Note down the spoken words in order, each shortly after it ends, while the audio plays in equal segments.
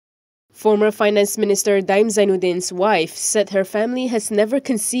Former Finance Minister Daim Zainuddin's wife said her family has never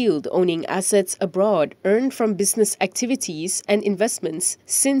concealed owning assets abroad earned from business activities and investments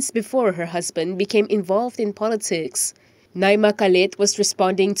since before her husband became involved in politics. Naimah Khalid was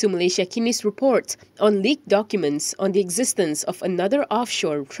responding to Malaysiakini's report on leaked documents on the existence of another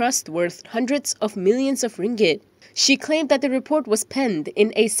offshore trust worth hundreds of millions of ringgit. She claimed that the report was penned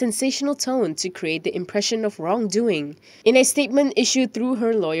in a sensational tone to create the impression of wrongdoing. In a statement issued through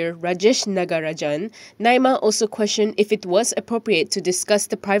her lawyer Rajesh Nagarajan, Naimah also questioned if it was appropriate to discuss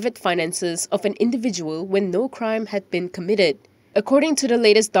the private finances of an individual when no crime had been committed. According to the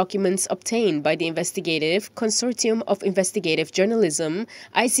latest documents obtained by the Investigative Consortium of Investigative Journalism,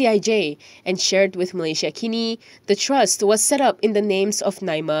 ICIJ, and shared with Malaysiakini, the trust was set up in the names of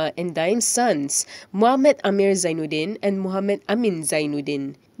Naimah and Daim's sons, Muhammad Amir Zainuddin and Muhammad Amin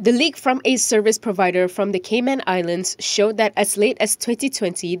Zainuddin. The leak from a service provider from the Cayman Islands showed that as late as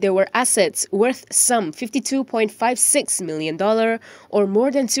 2020, there were assets worth some $52.56 million or more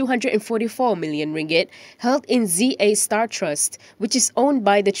than 244 million ringgit held in ZA Star Trust, which is owned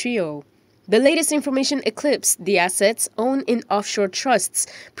by the trio. The latest information eclipsed the assets owned in offshore trusts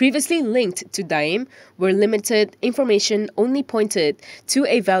previously linked to Daim, where limited information only pointed to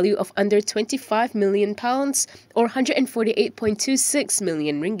a value of under £25 million or 148.26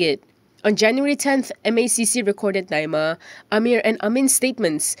 million ringgit. On January 10th, MACC recorded Naimah, Amir and Amin's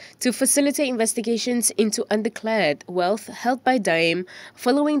statements to facilitate investigations into undeclared wealth held by Daim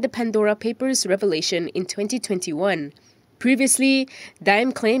following the Pandora Papers revelation in 2021. Previously,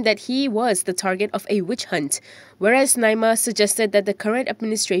 Daim claimed that he was the target of a witch hunt, whereas Naimah suggested that the current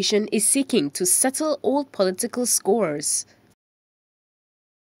administration is seeking to settle old political scores.